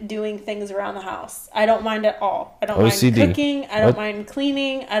mind doing things around the house. I don't mind at all. I don't OCD. mind cooking. I don't mind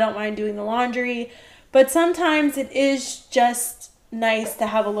cleaning. I don't mind doing the laundry. But sometimes it is just nice to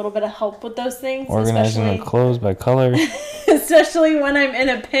have a little bit of help with those things. Organizing the clothes by color. Especially when I'm in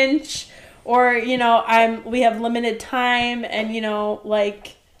a pinch. Or, we have limited time and,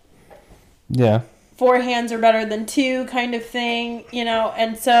 yeah, 4 hands are better than 2 kind of thing,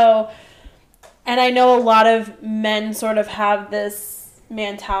 and so, and I know a lot of men sort of have this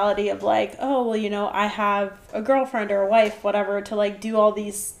mentality of like, oh, well, I have a girlfriend or a wife, whatever, to like do all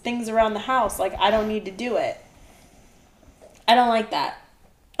these things around the house. Like, I don't need to do it. I don't like that.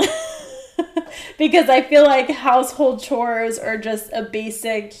 Because I feel like household chores are just a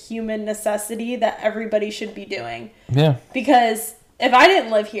basic human necessity that everybody should be doing. Yeah. Because if I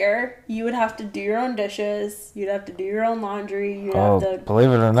didn't live here, you would have to do your own dishes. You'd have to do your own laundry. You'd have to believe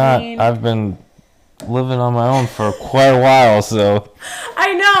it or not, I've been living on my own for quite a while, so.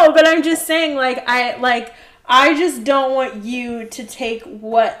 I know, but I'm just saying, I I just don't want you to take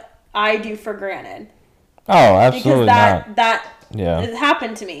what I do for granted. Oh, absolutely because that yeah. it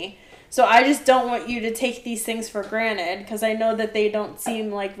happened to me. So I just don't want you to take these things for granted because I know that they don't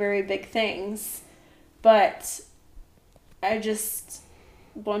seem like very big things. But I just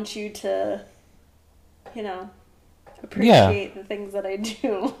want you to, appreciate the things that I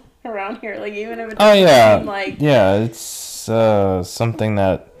do around here. Like, even if it doesn't seem like... Yeah, it's something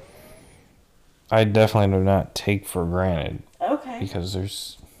that I definitely do not take for granted. Okay. Because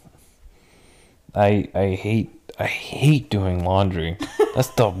there's... I hate doing laundry. That's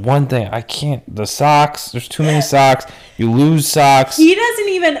the one thing I can't. The socks. There's too many socks. You lose socks. He doesn't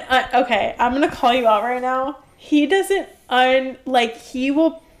even. Okay, I'm gonna call you out right now. He doesn't he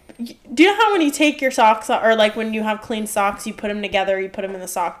will. Do you know how when you take your socks out, or like when you have clean socks, you put them together, you put them in the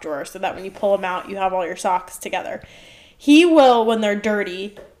sock drawer, so that when you pull them out, you have all your socks together. He will, when they're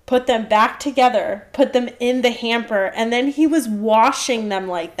dirty, put them back together, put them in the hamper, and then he was washing them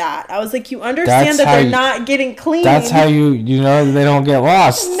like that. I was like, you understand that they're not getting clean. That's how you know they don't get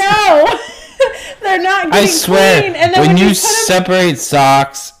lost. No. They're not getting I swear, clean. And then when you separate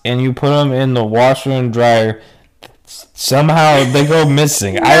socks and you put them in the washer and dryer, somehow they go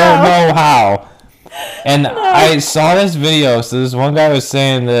missing. No. I don't know how. And I saw this video. So this one guy was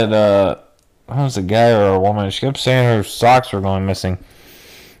saying that, I don't know if it's a guy or a woman. She kept saying her socks were going missing.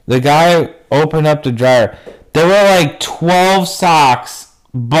 The guy opened up the dryer. There were like 12 socks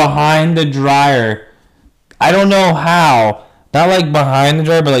behind the dryer. I don't know how. Not like behind the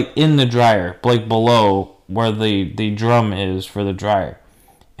dryer, but like in the dryer. Like below where the drum is for the dryer.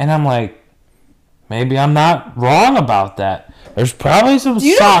 And I'm like, maybe I'm not wrong about that. There's probably some socks in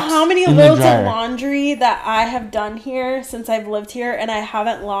the dryer. Do you know how many loads of laundry that I have done here since I've lived here, and I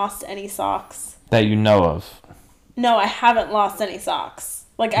haven't lost any socks? That you know of? No, I haven't lost any socks.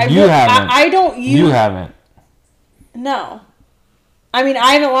 Like haven't. I don't use... You haven't. No. I mean,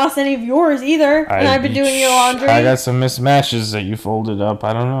 I haven't lost any of yours either, and I've been doing your laundry. I got some mismatches that you folded up.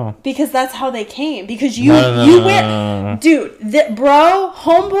 I don't know. Because that's how they came. Because you wear... Dude,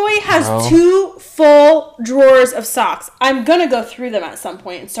 homeboy has 2 full drawers of socks. I'm gonna go through them at some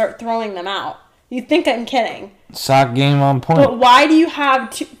point and start throwing them out. You think I'm kidding? Sock game on point. But why do you have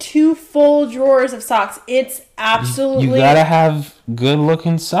two full drawers of socks? It's absolutely... You gotta have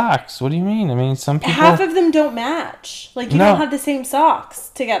good-looking socks. What do you mean? I mean, some people... Half of them don't match. Like, you don't have the same socks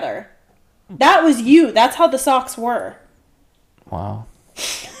together. That was you. That's how the socks were. Wow.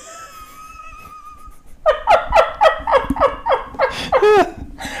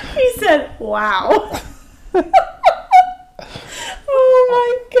 He said, wow. Oh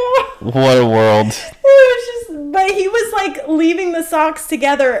my god. What a world. But he was like leaving the socks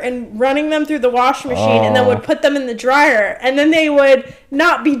together and running them through the washing machine and then would put them in the dryer. And then they would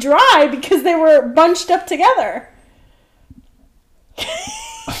not be dry because they were bunched up together.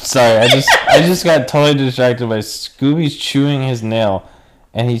 Sorry, I just got totally distracted by Scooby's chewing his nail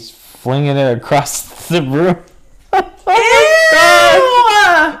and he's flinging it across the room.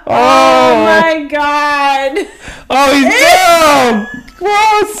 Oh my god. Oh, he's down!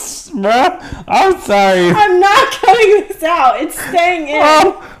 Gross, bro. I'm sorry. I'm not cutting this out. It's staying in.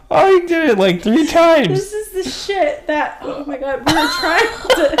 Oh, he did it like 3 times. This is the shit that, oh my god, we were trying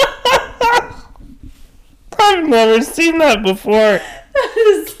to... I've never seen that before. That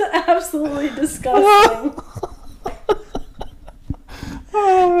is absolutely disgusting.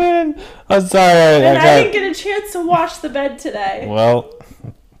 Oh, man. I'm sorry. And I didn't get a chance to wash the bed today. Well,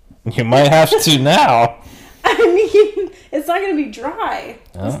 you might have to now. I mean, it's not going to be dry.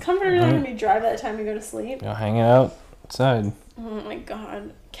 This comforter's not going to be dry by the time you go to sleep. You'll hang it outside. Oh my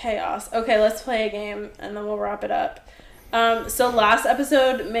god. Chaos. Okay, let's play a game and then we'll wrap it up. So last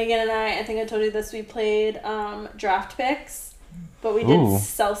episode, Megan and I think I told you this, we played draft picks, but we did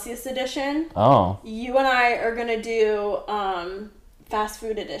Celsius edition. Oh. You and I are going to do fast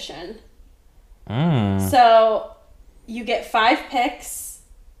food edition. So you get 5 picks.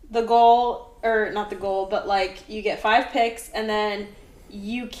 The goal, or not the goal, but like you get 5 picks and then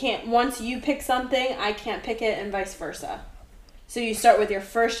you can't, once you pick something, I can't pick it and vice versa. So you start with your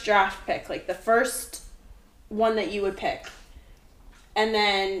first draft pick, like the first one that you would pick. And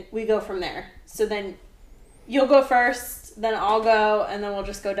then we go from there. So then you'll go first, then I'll go, and then we'll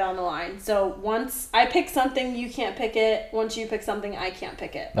just go down the line. So once I pick something, you can't pick it. Once you pick something, I can't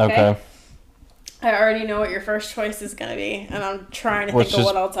pick it. Okay. I already know what your first choice is going to be, and I'm trying to think of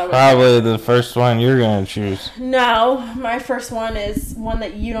what else I would probably do. The first one you're going to choose. No, my first one is one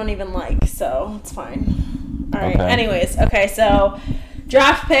that you don't even like, so it's fine. All right. Okay. Anyways, okay, so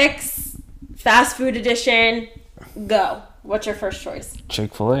draft picks, fast food edition, go. What's your first choice?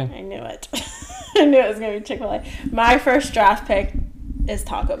 Chick-fil-A. I knew it. I knew it was gonna be Chick-fil-A. My first draft pick is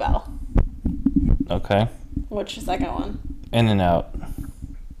Taco Bell. Okay. What's your second one? In-N-Out.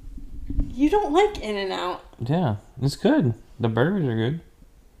 You don't like In-N-Out. Yeah, it's good. The burgers are good.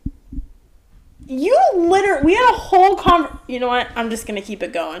 You literally, we had a whole you know what? I'm just gonna keep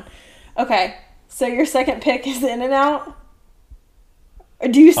it going. Okay, so your second pick is In-N-Out? Or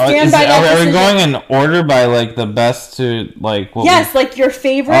do you stand by that Are we decision? going in order by, like, the best to, like... what? Yes, like your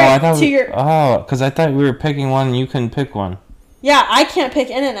favorite because I thought we were picking one and you couldn't pick one. Yeah, I can't pick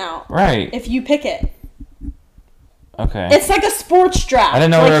In-N-Out. Right. If you pick it. Okay. It's like a sports draft. I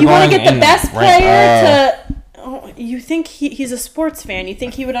didn't know like, we were you want to going get the in best right- player to... Oh, you think he's a sports fan. You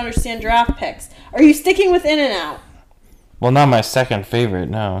think he would understand draft picks. Are you sticking with In-N-Out? Well, not my second favorite,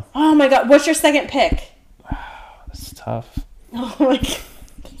 no. Oh my god, what's your second pick? That's tough. Oh my god.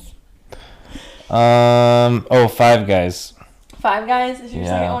 Five Guys. Five Guys is your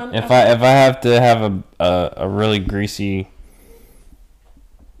second one? If I have to have a really greasy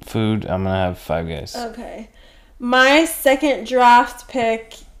food, I'm gonna have Five Guys. Okay. My second draft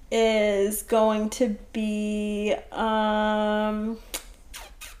pick is going to be I'm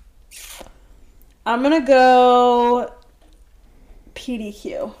gonna go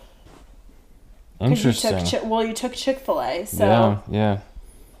PDQ. Interesting. You took Chick-fil-A, so Yeah.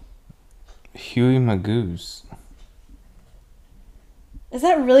 Huey Magoo's. Is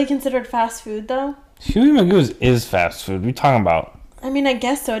that really considered fast food though? Huey Magoo's is fast food. What are you talking about? I mean, I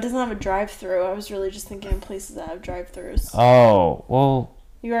guess so. It doesn't have a drive-through. I was really just thinking of places that have drive-throughs. Oh, well.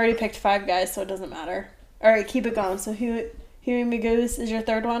 You already picked Five Guys, so it doesn't matter. All right, keep it going. So Huey Magoo's is your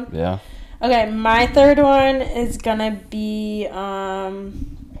third one? Yeah. Okay, my third one is gonna be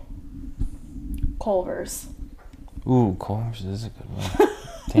Culver's. Ooh, Culver's is a good one.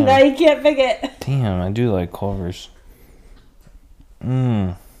 Damn. Now you can't pick it. Damn, I do like Culver's.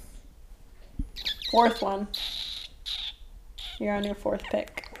 Fourth one. You're on your fourth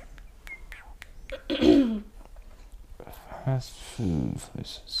pick. Fast food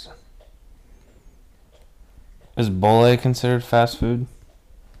places. Is Bole considered fast food?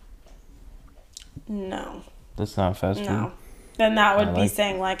 No. That's not fast food? No. Then that would be like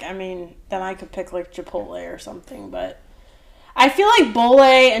saying, like, I mean, then I could pick, like, Chipotle or something, but... I feel like Bole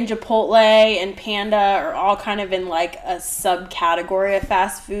and Chipotle and Panda are all kind of in, like, a subcategory of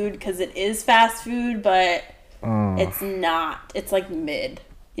fast food, because it is fast food, but it's not. It's, like, mid,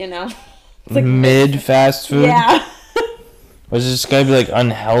 you know? It's like mid fast food? Yeah. Was this gotta be, like,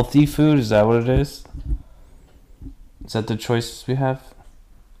 unhealthy food? Is that what it is? Is that the choices we have?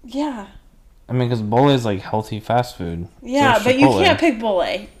 Yeah. I mean, because Bole is, like, healthy fast food. Yeah, So but you Chipotle. can't pick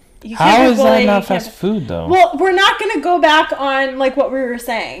Bole. How is that not fast food, though? Well, we're not going to go back on, like, what we were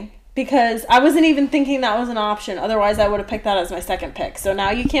saying. Because I wasn't even thinking that was an option. Otherwise, I would have picked that as my second pick. So now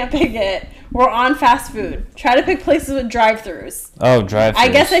you can't pick it. We're on fast food. Try to pick places with drive-thrus. Oh, drive-thrus. I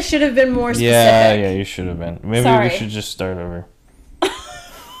guess I should have been more specific. Yeah, you should have been. Maybe Sorry. we should just start over.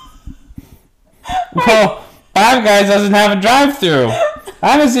 Well, Five Guys doesn't have a drive-thru.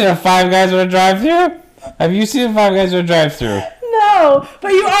 I haven't seen a Five Guys with a drive-thru. Have you seen a Five Guys with a drive-thru? No,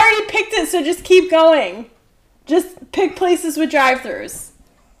 but you already picked it, so just keep going. Just pick places with drive-thrus.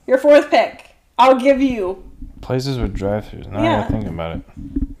 Your fourth pick. I'll give you. Places with drive-thrus. Now I Yeah. gotta think about it.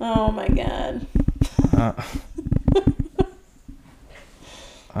 Oh my god.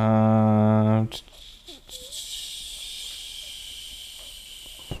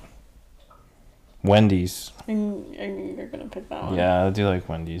 Wendy's. And you're gonna pick that one. Yeah, I do like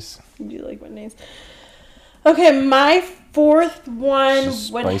Wendy's. You do like Wendy's. Okay, my fourth one It's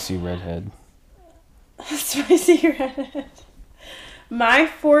a would... spicy redhead. Spicy redhead. My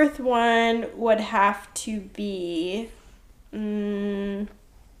fourth one would have to be... what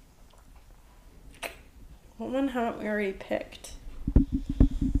one haven't we already picked?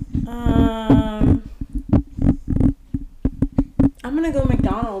 I'm gonna go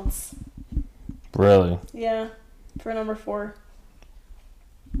McDonald's. Really? Yeah, for number 4.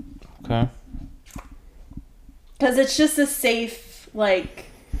 Okay. Because it's just a safe, like...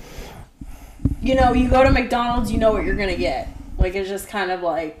 You know, you go to McDonald's, you know what you're gonna get. Like, it's just kind of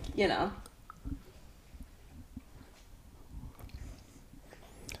like, you know.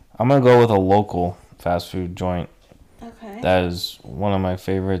 I'm gonna go with a local fast food joint. Okay. That is one of my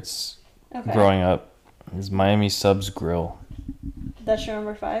favorites Okay. growing up. Is Miami Subs Grill. That's your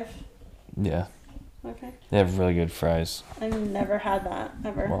number 5? Yeah. Okay. They have really good fries. I've never had that,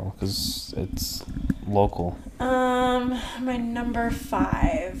 ever. Well, because it's local. My number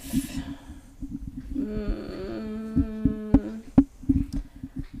 5.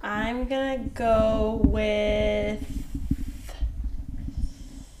 I'm gonna go with...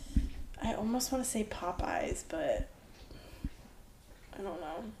 I I almost want to say Popeyes, but I don't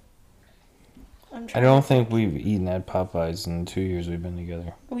know. I don't think we've eaten at Popeyes in the 2 years we've been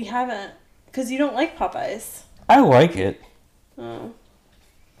together. We haven't. Because you don't like Popeyes. I like it. Oh.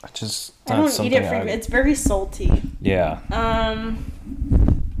 I just I don't eat it frequently. It's very salty. Yeah. I'm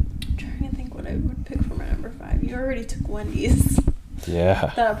trying to think what I would pick for my number 5. You already took Wendy's.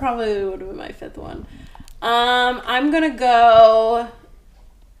 Yeah. That probably would have been my 5th one. I'm gonna go.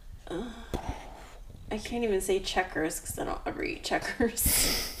 I can't even say Checkers because I don't ever eat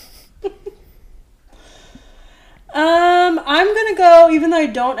Checkers. I'm gonna go, even though I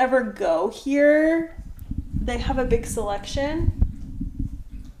don't ever go here, they have a big selection.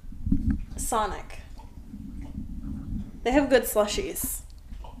 Sonic. They have good slushies.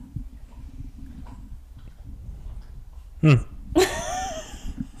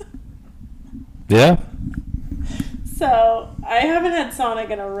 Yeah. So, I haven't had Sonic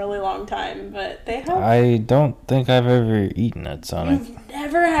in a really long time, but they have... I don't think I've ever eaten at Sonic. You've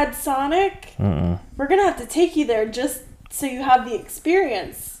never had Sonic? Mm-mm. We're gonna have to take you there just so you have the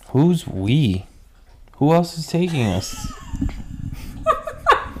experience. Who's we? Who else is taking us?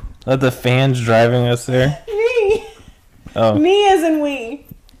 Are the fans driving us there? Me. Oh. Me as in we.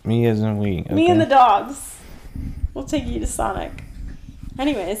 Me as in we. Okay. Me and the dogs. We'll take you to Sonic.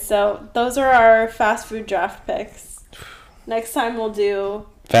 Anyways, so those are our fast food draft picks. Next time we'll do...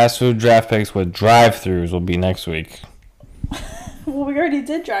 Fast food draft picks with drive-thrus will be next week. Well, we already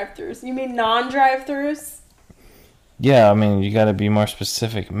did drive-thrus. You mean non-drive-thrus? Yeah, I mean, you gotta be more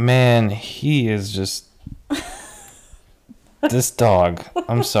specific. Man, he is just... This dog.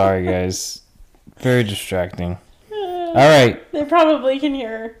 I'm sorry, guys. Very distracting. All right. They probably can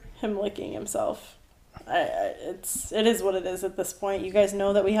hear him licking himself. It is what it is at this point. You guys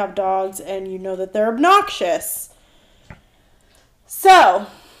know that we have dogs, and you know that they're obnoxious. So,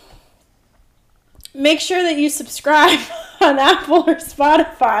 make sure that you subscribe on Apple or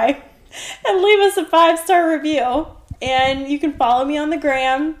Spotify and leave us a 5-star review. And you can follow me on the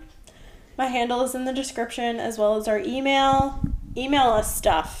gram. My handle is in the description, as well as our email. Email us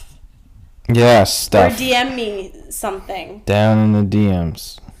stuff. Yeah, stuff. Or DM me something. Down in the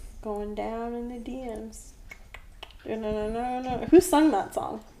DMs. Going down in the DMs. No. Who sung that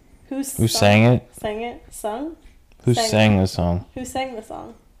song? Who sang it? Sang it? Sung? Who sang the song? Who sang the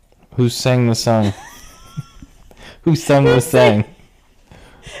song? Who sang the song? Who sung the song?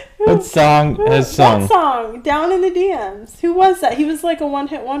 What song has sung? What song? Down in the DMs. Who was that? He was like a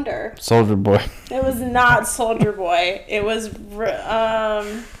one-hit wonder. Soulja Boy. It was not Soulja Boy. It was,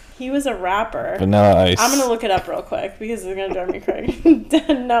 he was a rapper. Vanilla Ice. I'm going to look it up real quick because it's going to drive me crazy.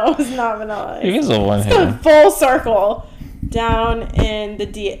 No, it's not Vanilla Ice. He is a one-hit. It's full circle. Down in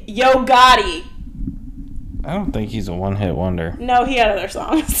the Yo Gotti. I don't think he's a one-hit wonder. No, he had other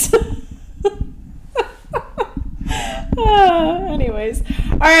songs. Anyways.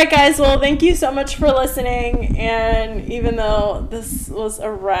 Alright, guys. Well, thank you so much for listening. And even though this was a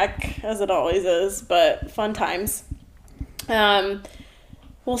wreck, as it always is, but fun times.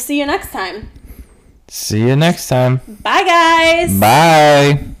 We'll see you next time. See you next time. Bye, guys.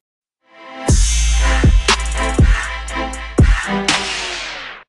 Bye.